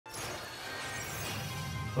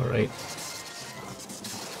Alright.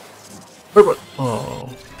 Purple! Oh.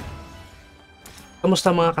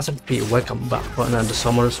 Kamusta mga kasampi? Welcome back to another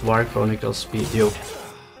Summer's War Chronicles video.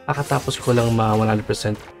 Kakatapos ko lang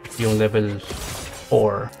 100% yung level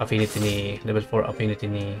 4 affinity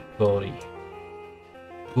ni Gourry.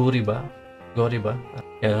 Gourry ba?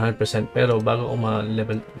 Yan, 100%. Pero bago ko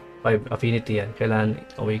level 5 affinity yan, kailangan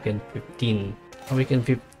awaken 15. Awaken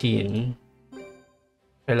 15,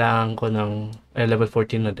 kailangan ko ng level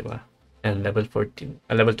 14 na, diba? Yan, level 14.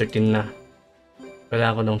 Level 13 na.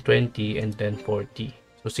 Kailangan ko ng 20 and then 40.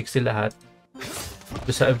 So 60 lahat.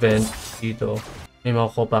 Doon sa event dito, may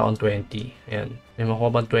makukuha pa akong 20. Ayan, may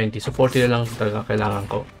makukuha pa 20. So 40 na lang talaga kailangan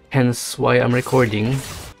ko. Hence why I'm recording.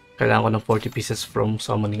 Kailangan ko ng 40 pieces from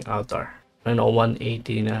summoning altar. Ano,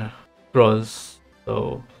 180 na scrolls.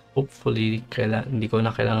 So hopefully hindi ko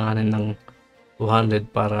na kailanganin ng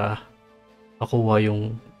 200 para makuha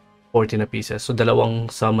yung 40 na pieces. So dalawang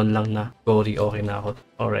summon lang na Gourry, okay na ako.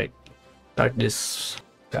 Alright. Start this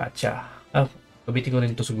gacha. Gabitin ko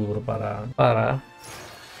rin ito siguro para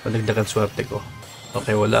madagdagan swerte ko.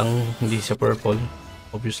 Okay, hindi siya purple.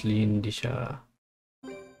 Obviously,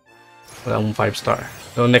 walang 5 star.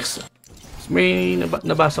 So next, may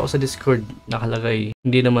nabasa ko sa Discord, nakalagay,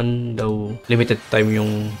 hindi naman daw limited time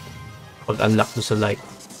yung pag-unlock do sa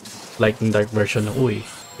lightning dark version na, uy,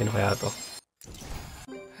 ano kaya to?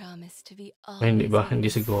 Ay, hindi ba? Hindi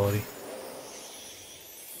si Gourry.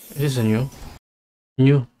 Is this a new?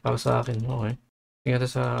 New, para sa akin. Okay. Tingnan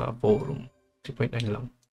sa forum. 3.9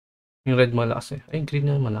 lang. Yung red malakas eh. Ay,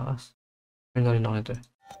 green na malakas. Ayun na rin ako nito eh.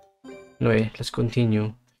 Anyway, let's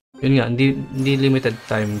continue. Yun nga, hindi limited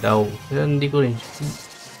time daw. Pero hindi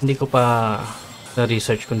ko pa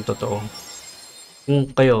na-research kung totoo.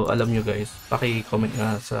 Kung kayo, alam nyo guys, paki-comment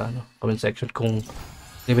nga sa comment section kung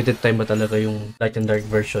limited time ba talaga yung light and dark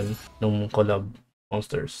version ng collab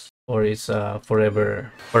monsters. Or is forever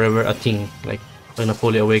a thing. Like, pag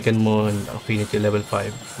na-fully awaken mo and affinity level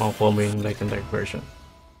 5, makukuha mo yung light and dark version.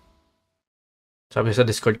 Sabi sa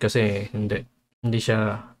Discord kasi, hindi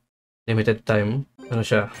siya limited time. Ano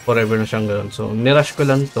siya, forever na siyang gano'n. So, nirush ko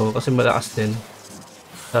lang to kasi malakas din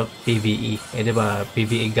sa PvE. Eh, diba,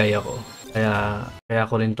 PvE gaya ko. Kaya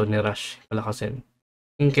ko rin to nirush, palakasin.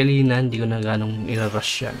 Yung kay Lina, hindi ko na ganong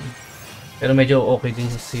irarush yan. Pero medyo okay din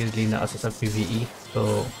si Lina kasi sa PvE.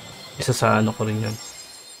 So, isa sa ko rin yan.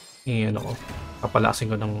 Kapalasin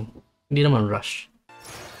ko ng, hindi naman rush.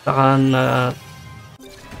 Saka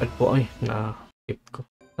natagpuan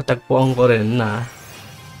ko rin na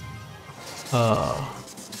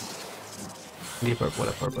hindi purple.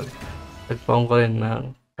 Natagpuan ko rin na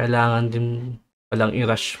kailangan din palang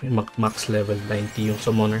i-rush max level 90 yung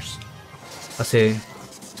summoners. Kasi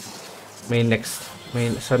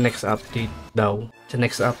sa next update daw. Sa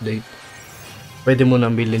next update, pwede mo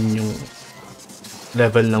nang bilhin yung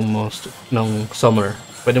level ng summoner.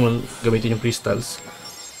 Pwede mo gamitin yung crystals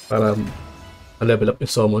para level up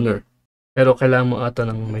yung summoner. Pero kailangan mo ata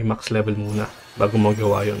ng may max level muna bago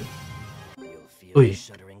magawa yun. Uy,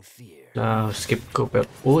 na-skip ko pero,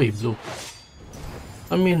 uy, blue.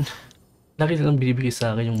 I mean, lagi lang binibigay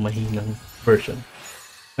sa akin yung mahinang version.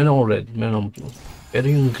 Meron akong red, meron akong blue. Pero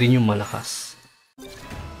yung green yung malakas.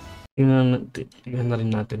 Tingnan na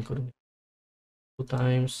rin natin ko rin. 2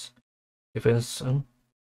 times defense,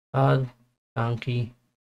 tanky,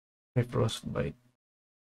 may frostbite.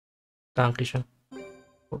 Tanky siya.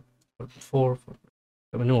 4.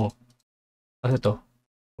 Ano? Ano to?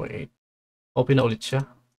 4, 8. Open na ulit siya.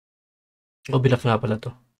 Open up nga pala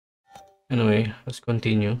to. Anyway, let's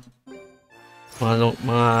continue.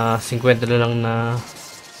 Mga 50 na lang na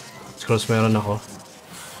scrolls meron ako.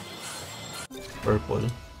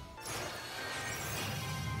 Purple.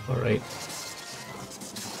 Alright.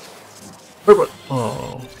 Purple!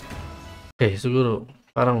 Oh. Okay, siguro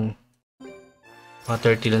parang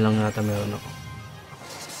mga 30 na lang nata meron ako.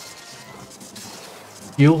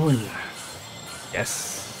 Yun!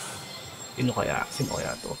 Yes! Sino kaya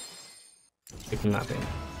to? Check natin.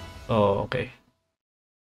 Oh, okay.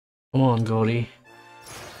 Come on, Gourry.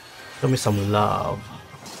 Show me some love.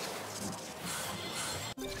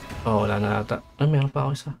 Oh, wala na ata. Ay, meron pa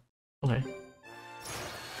ako isa. Okay.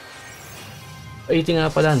 80 nga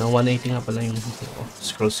pala, no? 180 nga pala yung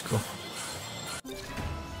scrolls ko.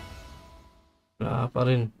 Wala pa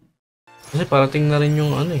rin. Kasi parating na rin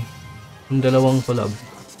yung yung dalawang collab.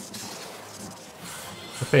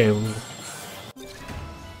 Okay.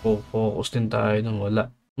 Focus din tayo nung wala.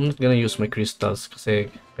 I'm not gonna use my crystals kasi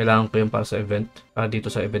kailangan ko yung para sa event. Para dito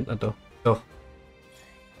sa event na to. So,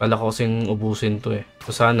 kala ko kasing ubusin to eh. So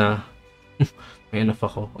sana, may enough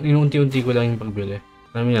ako. Unti-unti ko lang yung pagbili.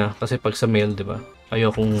 Alam niya, kasi pag sa mail, di ba?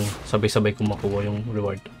 Ayokong sabay-sabay kong makuha yung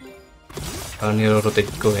reward.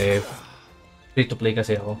 Niro-rotate ko eh. Free to play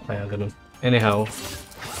kasi ako, kaya ganun. Anyhow,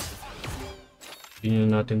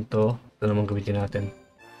 yun natin to. Ito naman gamitin natin.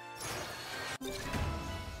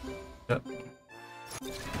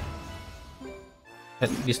 At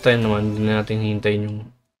this time naman, hindi na natin hintayin yung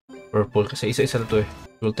purple kasi isa-isa na to eh.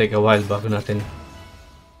 It will take a while bago natin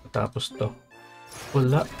matapos to.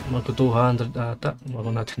 Wala, magto 200 ata bago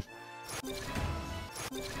natin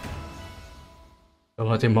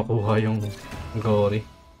makuha yung Gourry.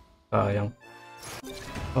 Sayang.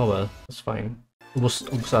 Oh well, that's fine. Ubus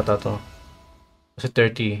ata to. Kasi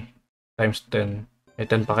 30 times 10. Eh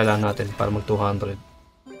 10 pa kailangan natin para mag 200.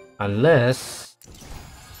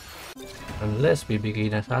 Unless bibigay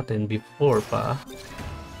na sa atin before pa.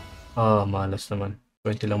 Malas naman.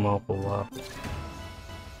 20 lang makukuha.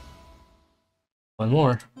 One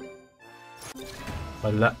more.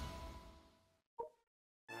 Wala.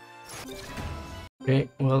 Okay,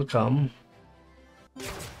 welcome.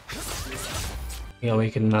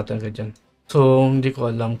 I-awaken natin agad dyan. So, hindi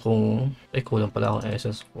ko alam kung... Ay, kulang pala akong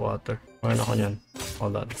essence of water. Meron ako nyan.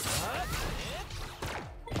 Hold on.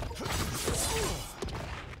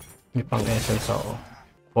 May pang essence ako.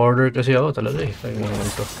 Order kasi ako talaga eh. Kaya naman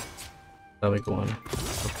to. Sabi ko ano.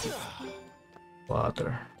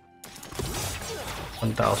 Water.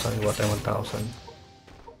 1,000. Water 1,000.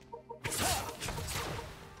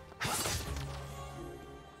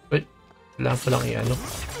 Wait. Kailangan pa lang i-ano.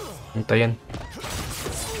 Hintayin.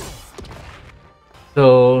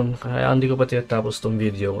 So, kaya hindi ko pa tinatapos tong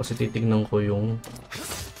video kasi titignan ko yung...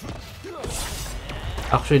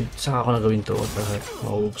 Actually, saka ako nagawin to kasi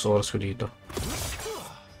mauubos oras ko dito.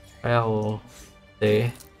 Kaya ako,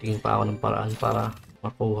 tingin pa ako ng paraan para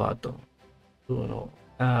makuha to. So, ano,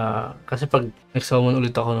 kasi pag nag-summon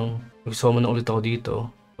ulit ako dito,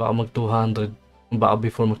 baka mag 200, baka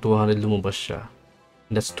before mag 200 lumabas siya.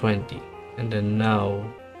 And that's 20. And then now,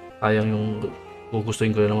 sayang yung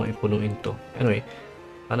gugustuhin ko na naman ipunuin to. Anyway,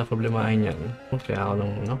 sana problemahin yan. Kaya ako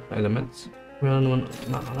ng elements. Meron naman,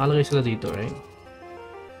 nakalagay sila dito, right?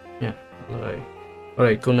 Yeah, okay.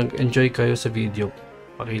 Alright, kung nag-enjoy kayo sa video,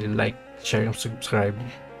 paki-like, share, and subscribe.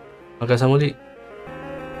 Hanggang sa muli.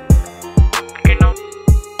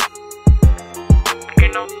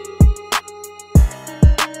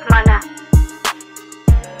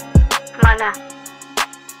 Mana.